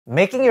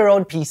Making your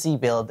own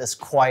PC build is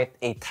quite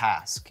a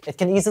task. It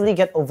can easily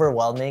get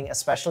overwhelming,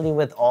 especially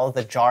with all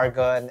the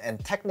jargon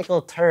and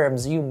technical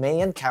terms you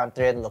may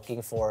encounter in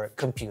looking for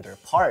computer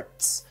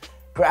parts.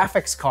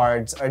 Graphics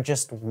cards are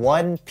just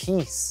one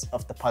piece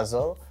of the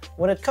puzzle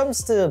when it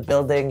comes to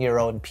building your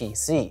own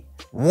PC.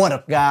 What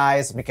up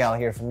guys, Mikhail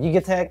here from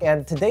YugaTech,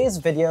 and today's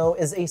video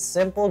is a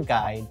simple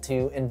guide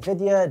to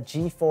NVIDIA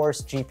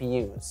GeForce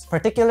GPUs,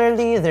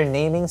 particularly their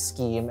naming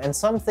scheme and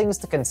some things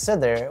to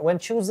consider when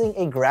choosing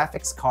a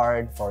graphics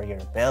card for your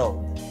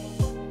build.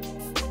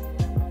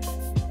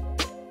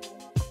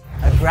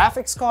 A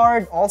graphics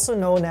card, also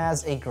known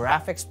as a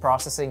graphics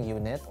processing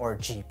unit or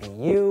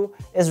GPU,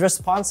 is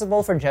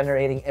responsible for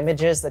generating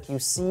images that you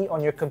see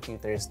on your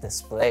computer's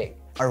display.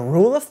 A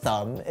rule of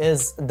thumb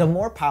is the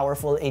more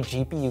powerful a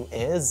GPU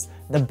is,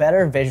 the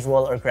better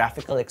visual or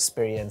graphical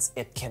experience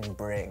it can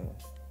bring.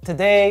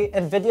 Today,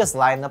 NVIDIA's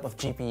lineup of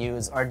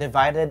GPUs are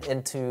divided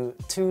into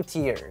two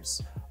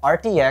tiers,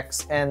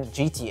 RTX and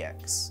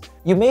GTX.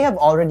 You may have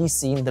already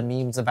seen the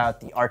memes about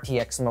the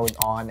RTX mode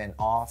on and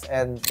off,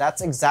 and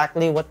that's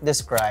exactly what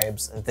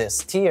describes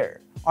this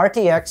tier.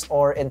 RTX,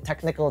 or in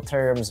technical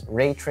terms,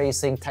 Ray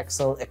Tracing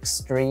Texel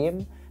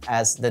Extreme,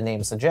 as the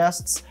name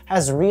suggests,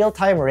 has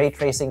real-time ray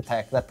tracing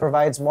tech that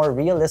provides more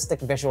realistic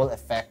visual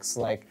effects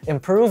like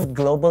improved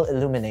global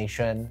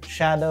illumination,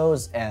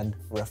 shadows, and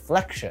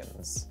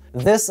reflections.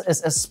 This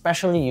is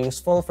especially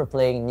useful for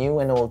playing new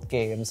and old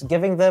games,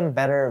 giving them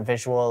better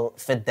visual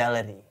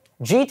fidelity.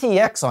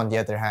 GTX, on the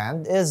other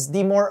hand, is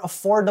the more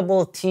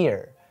affordable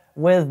tier,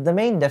 with the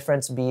main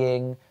difference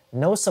being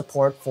no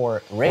support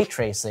for ray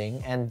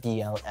tracing and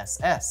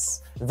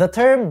DLSS. The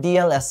term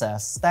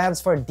DLSS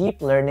stands for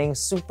Deep Learning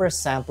Super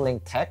Sampling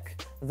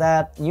Tech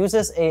that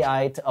uses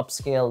AI to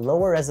upscale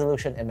lower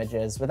resolution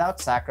images without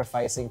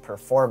sacrificing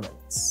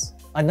performance.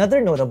 Another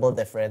notable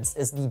difference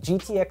is the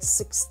GTX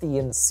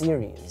 16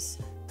 series.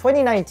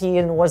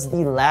 2019 was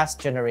the last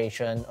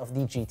generation of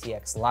the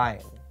GTX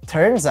line.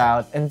 Turns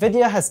out,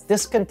 NVIDIA has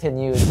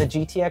discontinued the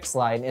GTX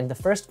line in the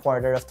first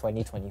quarter of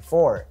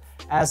 2024,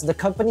 as the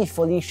company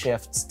fully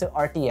shifts to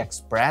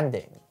RTX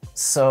branding.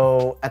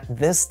 So at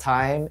this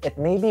time, it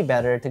may be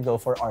better to go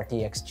for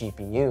RTX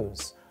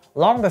GPUs.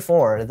 Long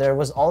before, there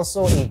was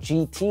also a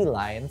GT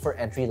line for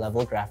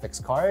entry-level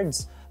graphics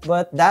cards,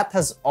 but that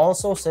has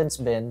also since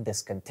been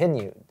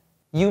discontinued.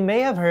 You may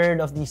have heard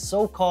of the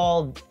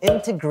so-called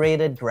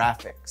integrated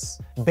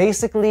graphics.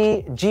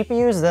 Basically,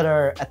 GPUs that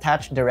are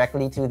attached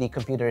directly to the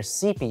computer's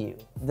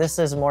CPU. This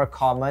is more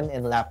common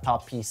in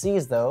laptop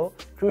PCs though,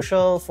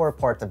 crucial for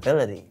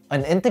portability.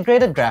 An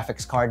integrated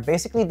graphics card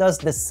basically does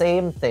the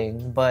same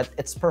thing, but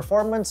its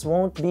performance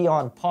won't be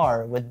on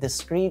par with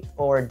discrete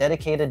or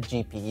dedicated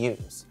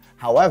GPUs.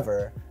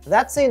 However,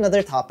 that's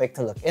another topic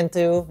to look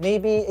into,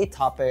 maybe a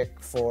topic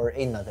for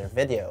another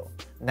video.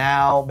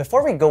 Now,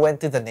 before we go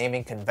into the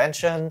naming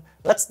convention,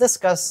 let's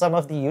discuss some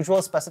of the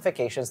usual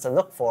specifications to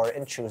look for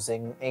in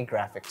choosing a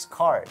graphics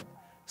card.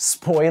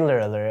 Spoiler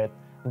alert,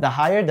 the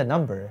higher the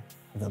number,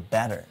 the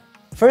better.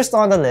 First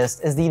on the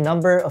list is the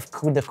number of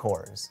CUDA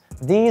cores.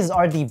 These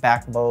are the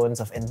backbones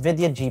of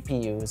NVIDIA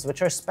GPUs,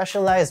 which are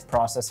specialized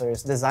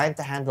processors designed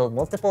to handle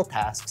multiple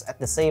tasks at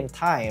the same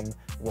time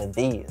with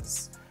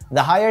ease.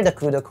 The higher the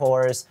CUDA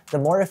cores, the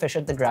more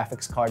efficient the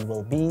graphics card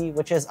will be,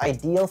 which is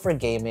ideal for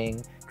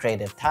gaming,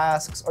 creative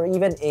tasks, or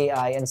even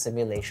AI and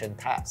simulation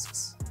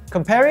tasks.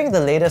 Comparing the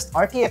latest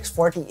RTX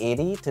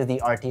 4080 to the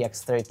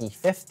RTX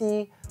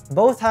 3050,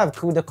 both have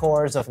CUDA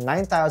cores of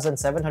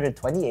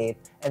 9728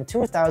 and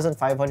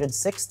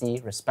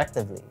 2560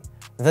 respectively.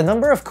 The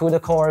number of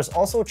CUDA cores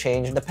also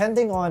change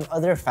depending on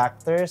other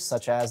factors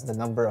such as the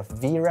number of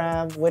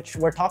VRAM, which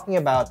we're talking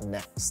about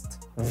next.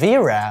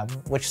 VRAM,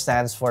 which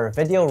stands for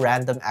Video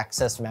Random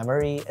Access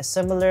Memory, is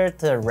similar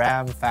to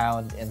RAM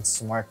found in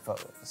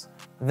smartphones.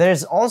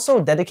 There's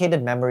also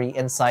dedicated memory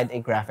inside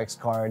a graphics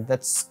card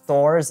that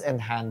stores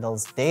and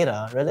handles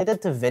data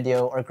related to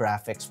video or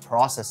graphics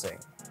processing.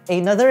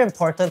 Another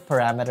important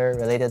parameter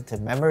related to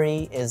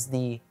memory is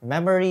the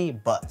memory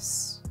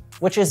bus,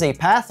 which is a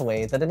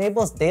pathway that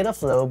enables data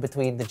flow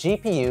between the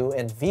GPU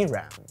and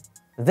VRAM.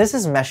 This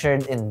is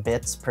measured in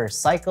bits per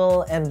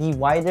cycle, and the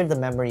wider the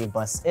memory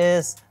bus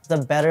is, the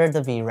better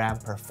the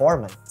VRAM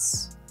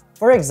performance.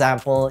 For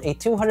example, a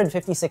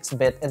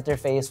 256-bit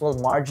interface will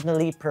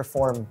marginally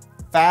perform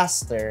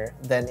faster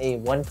than a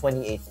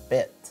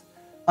 128-bit.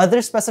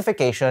 Other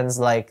specifications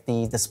like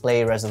the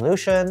display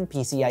resolution,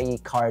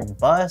 PCIe card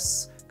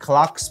bus,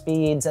 clock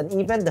speeds, and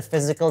even the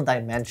physical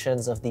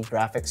dimensions of the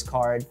graphics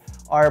card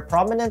are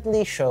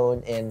prominently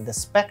shown in the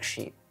spec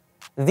sheet.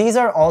 These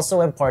are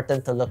also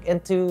important to look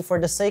into for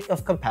the sake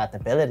of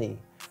compatibility.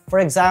 For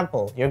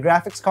example, your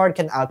graphics card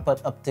can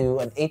output up to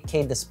an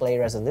 8K display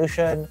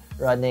resolution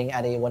running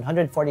at a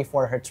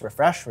 144Hz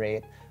refresh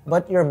rate,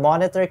 but your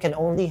monitor can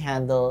only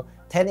handle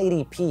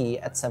 1080p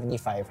at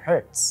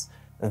 75Hz.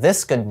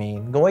 This could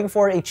mean going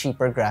for a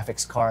cheaper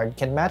graphics card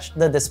can match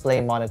the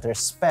display monitor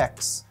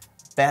specs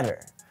better.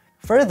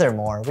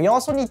 Furthermore, we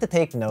also need to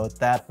take note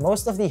that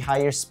most of the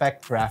higher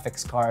spec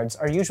graphics cards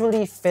are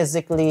usually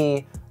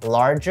physically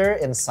larger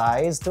in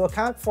size to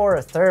account for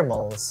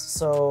thermals,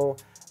 so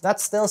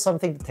that's still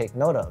something to take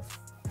note of.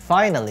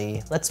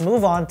 Finally, let's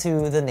move on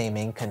to the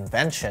naming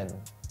convention.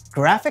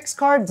 Graphics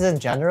cards in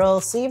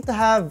general seem to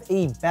have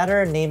a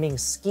better naming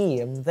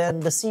scheme than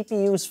the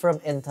CPUs from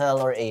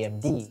Intel or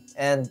AMD,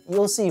 and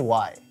you'll see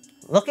why.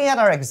 Looking at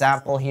our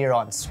example here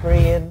on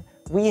screen,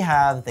 we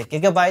have the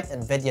Gigabyte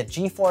NVIDIA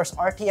GeForce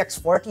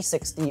RTX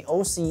 4060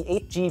 OC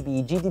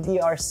 8GB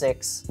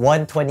GDDR6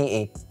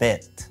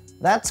 128-bit.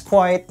 That's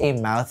quite a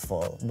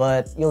mouthful,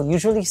 but you'll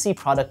usually see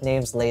product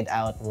names laid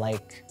out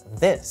like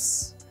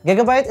this.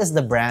 Gigabyte is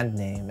the brand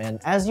name, and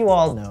as you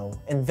all know,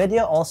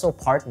 NVIDIA also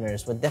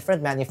partners with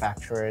different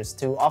manufacturers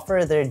to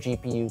offer their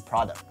GPU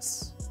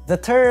products. The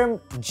term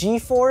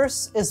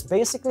GeForce is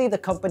basically the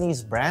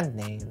company's brand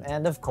name,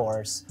 and of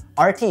course,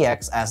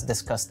 RTX, as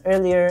discussed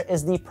earlier,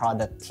 is the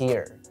product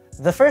tier.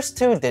 The first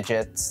two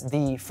digits,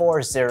 the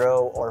 40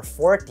 or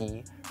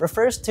 40,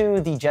 refers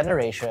to the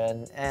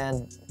generation,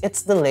 and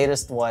it's the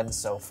latest one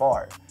so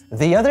far.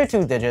 The other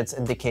two digits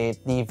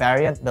indicate the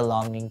variant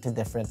belonging to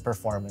different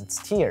performance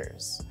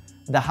tiers.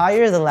 The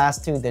higher the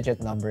last two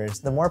digit numbers,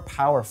 the more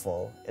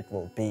powerful it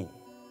will be.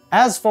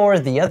 As for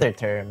the other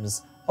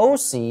terms,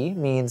 OC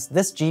means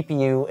this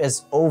GPU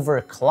is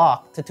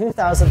overclocked to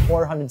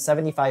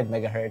 2475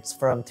 MHz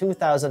from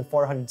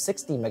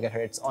 2460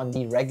 MHz on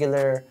the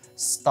regular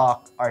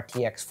stock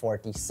RTX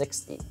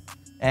 4060.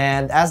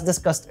 And as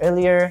discussed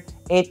earlier,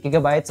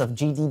 8GB of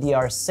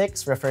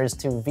GDDR6 refers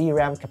to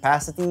VRAM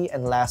capacity,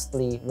 and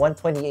lastly,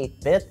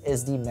 128-bit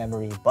is the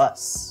memory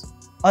bus.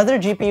 Other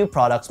GPU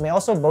products may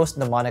also boast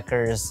the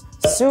monikers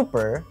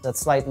Super, that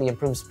slightly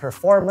improves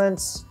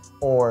performance,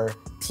 or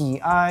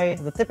TI,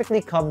 that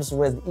typically comes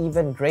with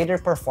even greater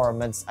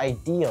performance,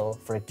 ideal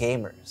for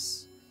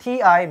gamers.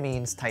 TI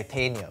means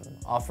titanium,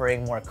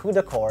 offering more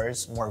CUDA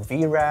cores, more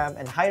VRAM,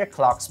 and higher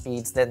clock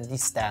speeds than the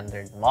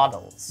standard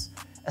models.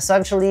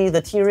 Essentially,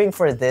 the tiering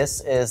for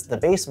this is the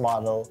base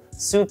model,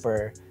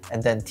 Super,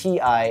 and then TI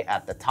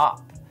at the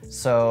top.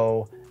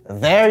 So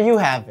there you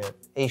have it,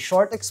 a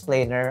short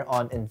explainer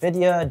on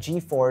NVIDIA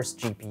GeForce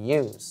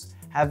GPUs.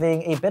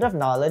 Having a bit of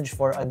knowledge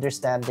for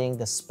understanding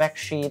the spec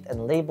sheet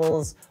and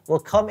labels will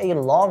come a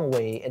long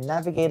way in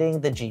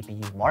navigating the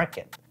GPU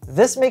market.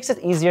 This makes it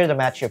easier to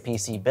match your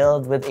PC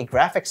build with a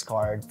graphics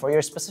card for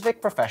your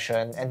specific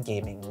profession and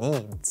gaming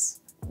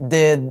needs.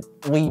 Did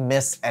we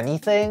miss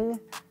anything?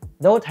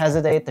 Don't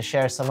hesitate to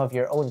share some of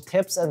your own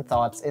tips and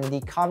thoughts in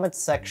the comment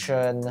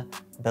section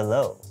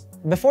below.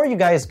 Before you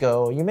guys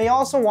go, you may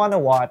also want to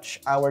watch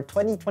our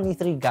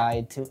 2023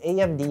 guide to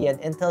AMD and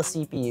Intel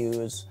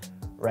CPUs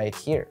right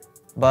here.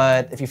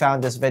 But if you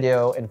found this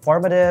video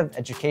informative,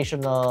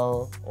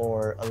 educational,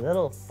 or a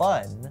little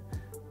fun,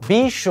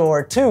 be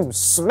sure to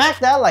smack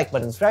that like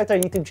button, subscribe to our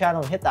YouTube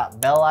channel, and hit that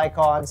bell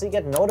icon so you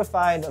get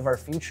notified of our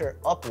future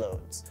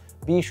uploads.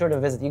 Be sure to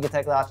visit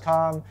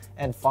yugatech.com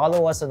and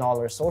follow us on all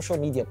our social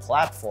media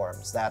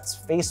platforms. That's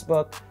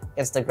Facebook,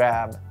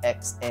 Instagram,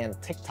 X, and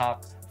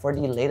TikTok for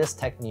the latest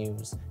tech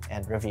news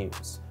and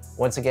reviews.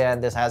 Once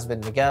again, this has been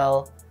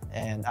Miguel,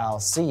 and I'll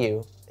see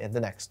you in the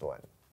next one.